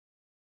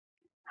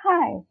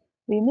Hi,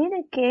 we meet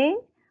again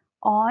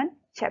on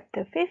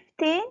Chapter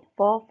 15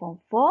 for Form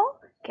 4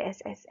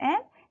 KSSM,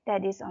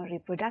 that is on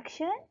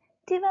reproduction,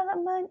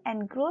 development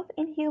and growth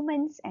in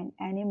humans and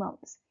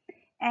animals.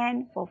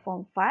 And for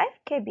Form 5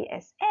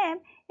 KBSM,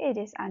 it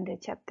is under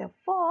Chapter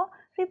 4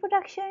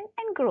 Reproduction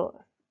and Growth.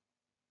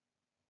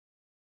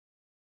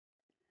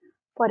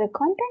 For the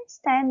content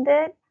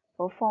standard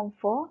for Form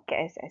 4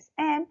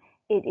 KSSM,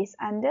 it is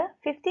under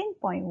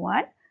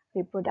 15.1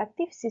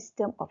 Reproductive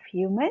System of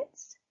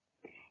Humans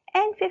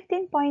and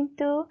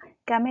 15.2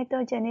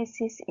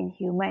 Gametogenesis in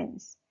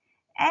humans.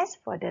 As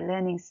for the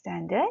learning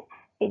standard,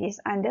 it is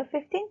under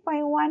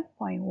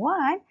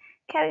 15.1.1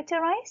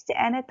 Characterise the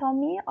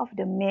anatomy of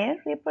the male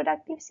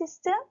reproductive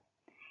system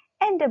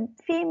and the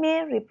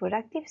female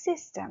reproductive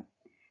system.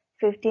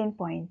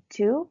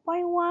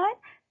 15.2.1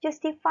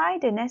 Justify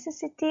the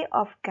necessity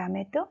of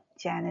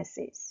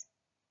gametogenesis.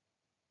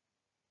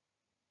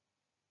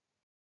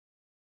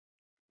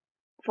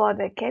 For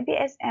the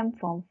KBSM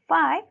Form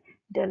 5,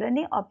 the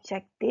learning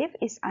objective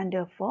is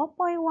under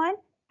 4.1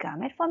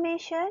 Gamete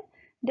formation.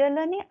 The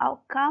learning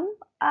outcome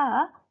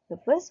are: the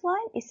first one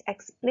is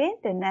explain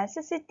the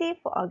necessity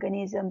for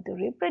organism to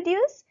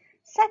reproduce.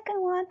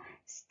 Second one,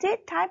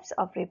 state types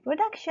of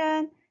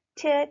reproduction.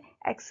 Third,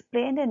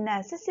 explain the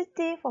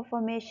necessity for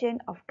formation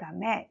of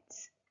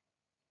gametes.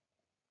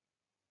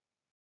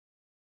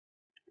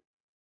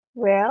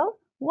 Well,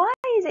 why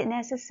is it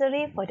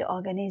necessary for the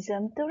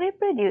organism to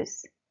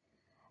reproduce?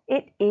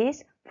 It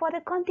is for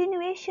the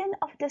continuation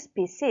of the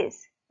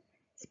species.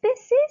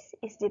 Species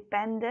is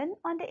dependent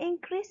on the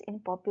increase in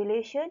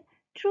population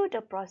through the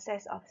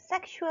process of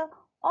sexual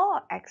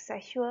or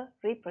asexual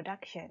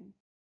reproduction.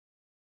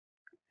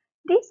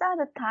 These are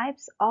the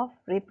types of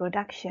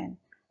reproduction.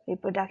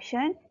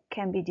 Reproduction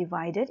can be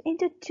divided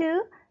into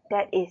two,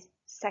 that is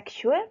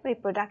sexual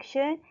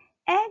reproduction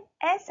and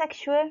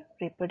asexual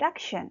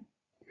reproduction.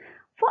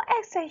 For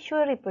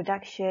asexual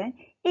reproduction,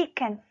 it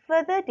can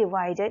further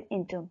divided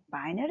into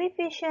binary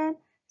fission,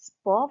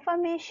 spore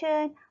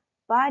formation,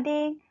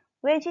 budding,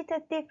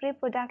 vegetative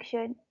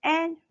reproduction,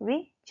 and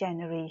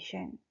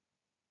regeneration.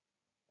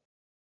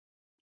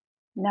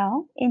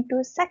 Now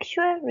into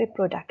sexual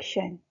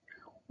reproduction.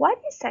 What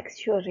is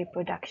sexual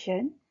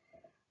reproduction?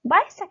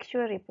 By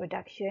sexual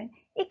reproduction,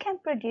 it can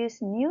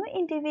produce new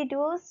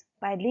individuals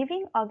by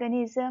living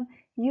organisms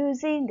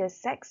using the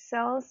sex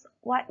cells,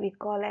 what we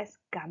call as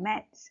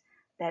gametes,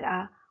 that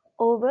are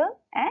ovum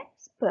and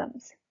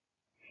sperms.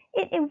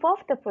 It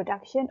involves the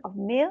production of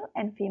male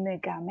and female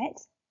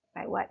gametes,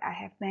 like what I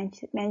have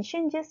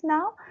mentioned just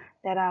now,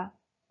 that are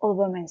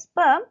ovum and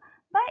sperm,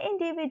 by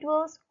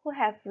individuals who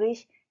have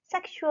reached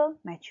sexual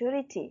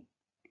maturity.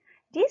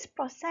 This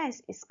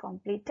process is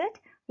completed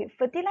with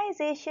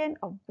fertilization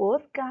of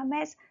both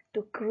gametes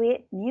to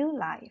create new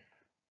life.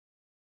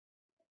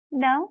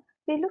 Now,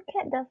 we look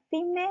at the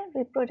female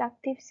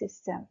reproductive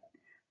system.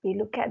 We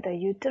look at the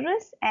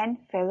uterus and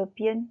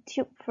fallopian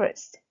tube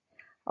first.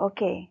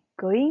 Okay,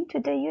 going to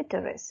the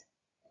uterus.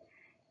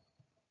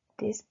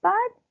 This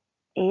part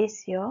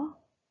is your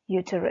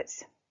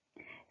uterus.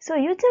 So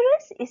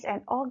uterus is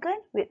an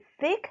organ with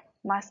thick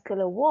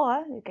muscular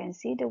wall. You can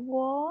see the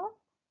wall.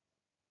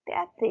 They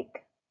are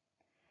thick.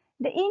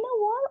 The inner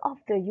wall of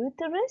the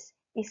uterus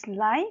is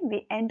lined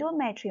with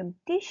endometrium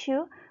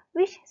tissue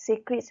which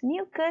secretes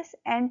mucus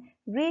and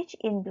rich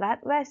in blood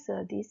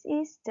vessels. This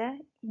is the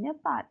inner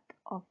part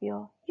of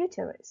your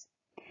uterus.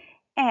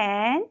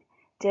 And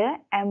the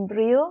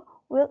embryo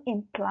will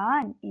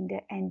implant in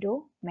the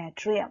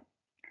endometrium.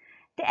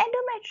 The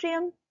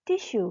endometrium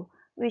tissue,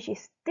 which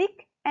is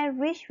thick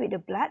and rich with the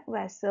blood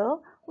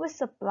vessel, will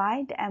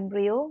supply the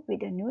embryo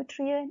with the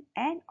nutrient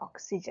and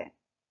oxygen.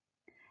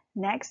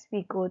 Next,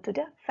 we go to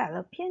the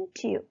fallopian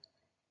tube.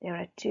 There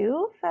are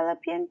two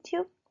fallopian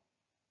tubes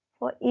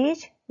for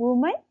each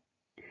woman.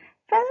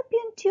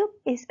 Fallopian tube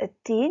is a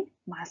thin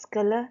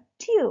muscular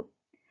tube.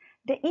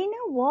 The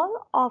inner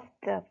wall of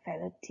the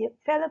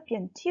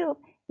fallopian tube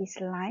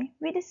is lined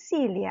with the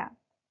cilia.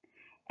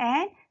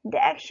 And the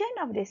action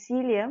of the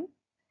cilium,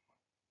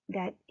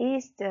 that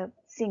is the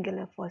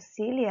singular for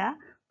cilia,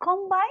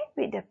 combined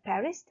with the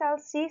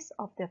peristalsis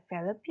of the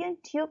fallopian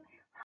tube,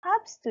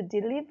 helps to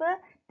deliver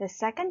the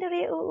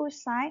secondary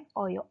oocyte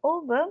or your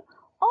ovum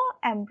or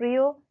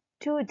embryo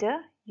to the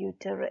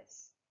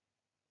uterus.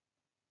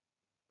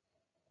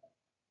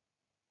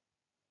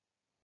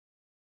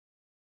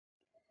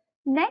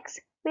 Next,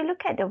 we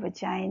look at the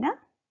vagina.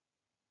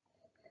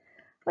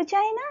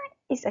 Vagina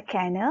is a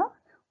canal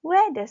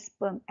where the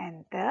sperm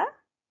enter.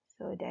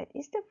 So that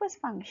is the first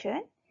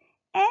function.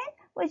 And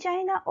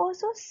vagina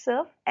also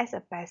serves as a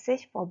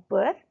passage for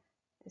birth,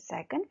 the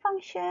second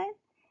function.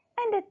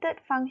 And the third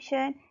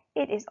function,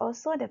 it is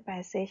also the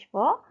passage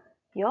for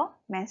your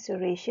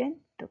menstruation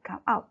to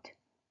come out.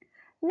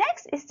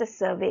 Next is the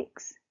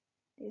cervix.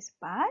 This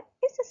part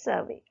is the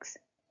cervix.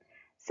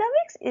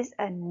 Cervix is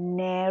a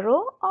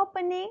narrow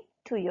opening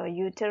to your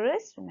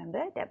uterus.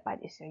 Remember, that part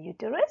is your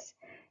uterus,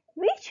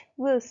 which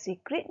will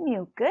secrete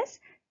mucus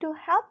to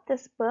help the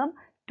sperm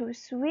to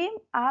swim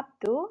up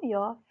to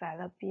your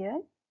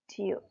fallopian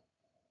tube.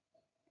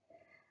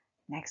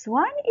 Next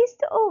one is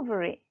the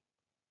ovary.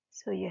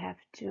 So you have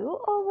 2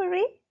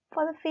 ovary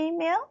for the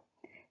female.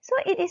 So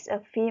it is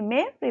a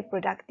female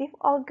reproductive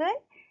organ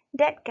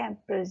that can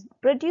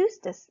produce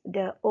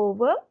the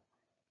ovum,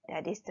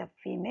 that is the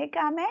female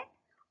gamete,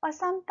 or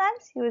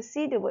sometimes you will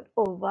see the word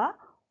ova.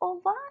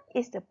 Ova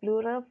is the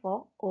plural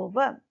for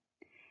ovum.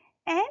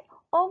 And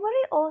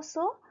ovary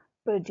also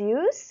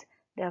produce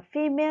the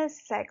female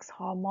sex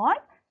hormone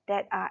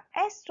that are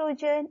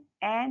estrogen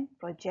and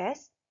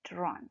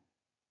progesterone.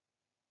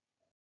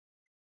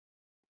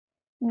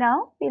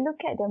 Now we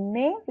look at the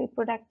male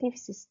reproductive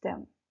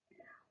system.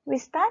 We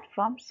start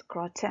from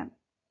scrotum.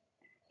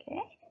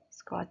 Okay,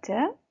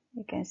 scrotum,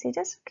 you can see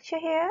the structure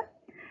here.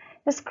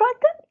 The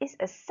scrotum is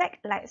a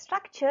sac-like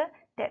structure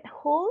that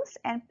holds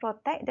and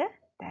protects the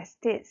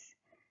testes.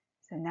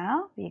 So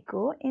now we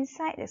go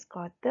inside the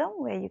scrotum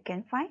where you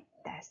can find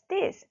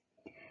testes.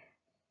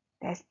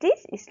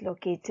 Testis is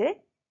located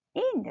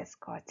in the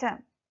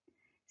scrotum.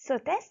 So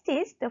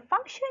testis, the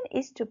function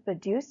is to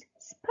produce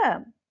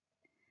sperm.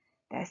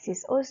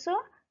 Testis also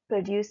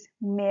produce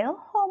male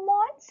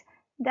hormones,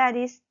 that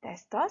is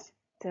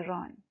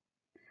testosterone.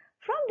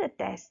 From the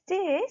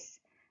testis,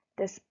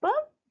 the sperm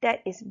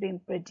that is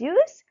being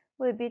produced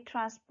will be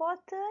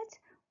transported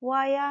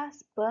via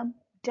sperm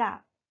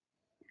duct,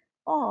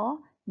 or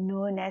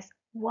known as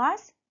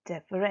vas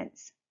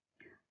deferens.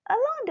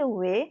 Along the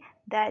way,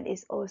 that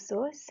is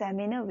also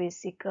seminal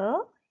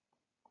vesicle.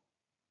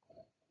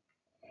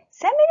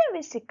 Seminal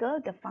vesicle,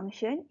 the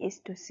function is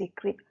to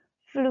secrete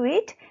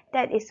fluid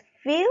that is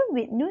filled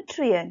with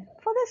nutrient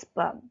for the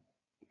sperm.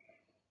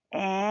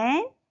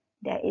 And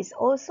there is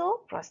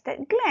also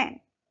prostate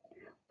gland.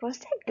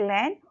 Prostate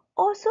gland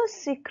also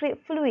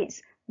secrete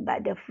fluids,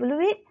 but the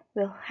fluid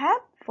will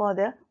help for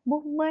the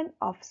movement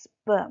of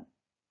sperm.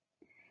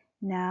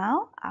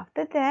 Now,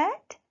 after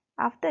that,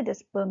 after the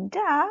sperm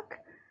duct,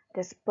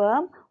 the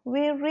sperm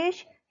will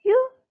reach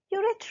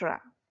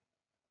urethra.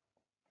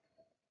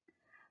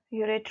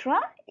 Urethra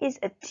is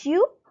a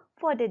tube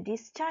for the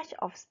discharge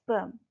of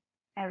sperm.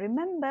 And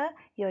remember,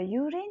 your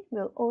urine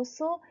will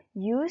also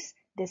use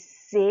the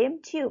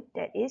same tube,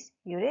 that is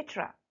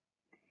urethra.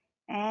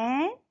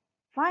 And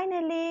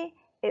finally,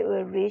 it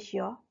will reach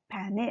your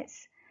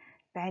penis.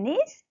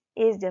 Penis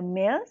is the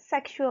male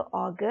sexual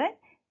organ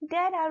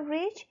that are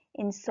rich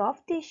in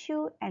soft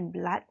tissue and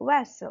blood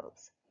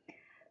vessels.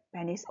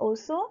 Penis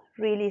also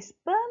release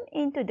sperm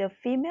into the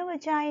female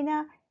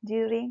vagina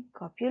during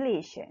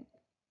copulation.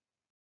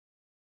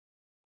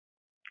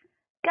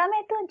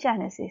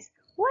 Gametogenesis.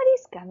 What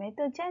is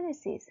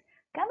gametogenesis?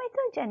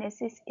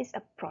 Gametogenesis is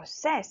a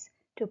process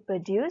to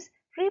produce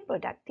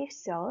reproductive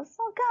cells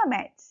or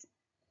gametes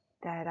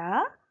that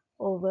are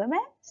ovum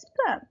and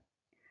sperm.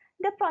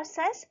 The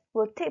process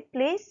will take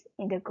place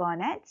in the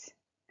gonads.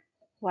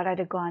 What are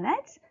the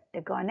gonads?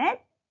 The gonad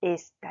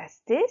is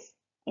testis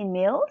in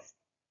males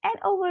and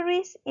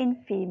ovaries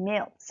in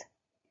females.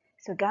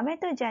 So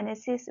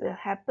gametogenesis will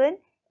happen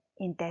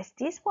in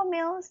testis for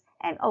males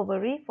and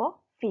ovary for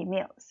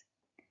females.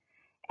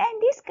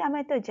 And this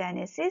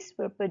gametogenesis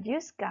will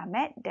produce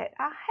gametes that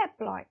are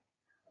haploid.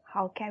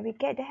 How can we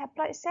get the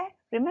haploid cell?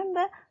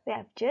 Remember, we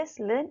have just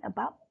learned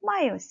about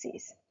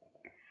meiosis.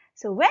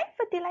 So when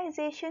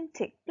fertilization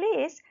takes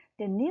place,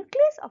 the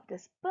nucleus of the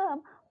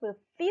sperm will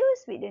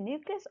fuse with the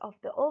nucleus of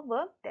the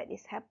ovum, that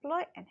is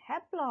haploid and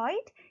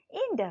haploid,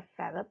 in the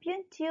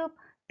fallopian tube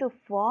to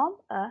form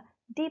a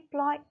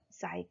diploid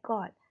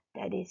zygote,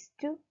 that is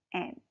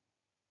 2N.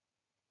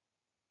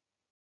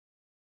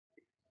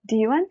 Do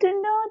you want to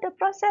know the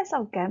process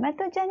of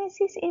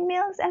gametogenesis in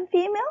males and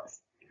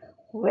females?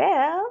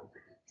 Well,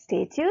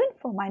 stay tuned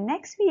for my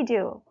next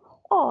video.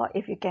 Or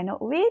if you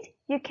cannot wait,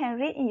 you can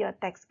read in your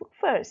textbook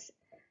first.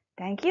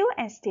 Thank you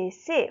and stay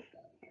safe.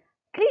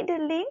 Click the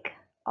link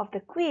of the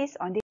quiz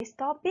on this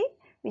topic,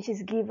 which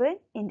is given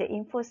in the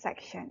info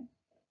section.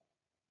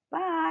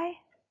 Bye.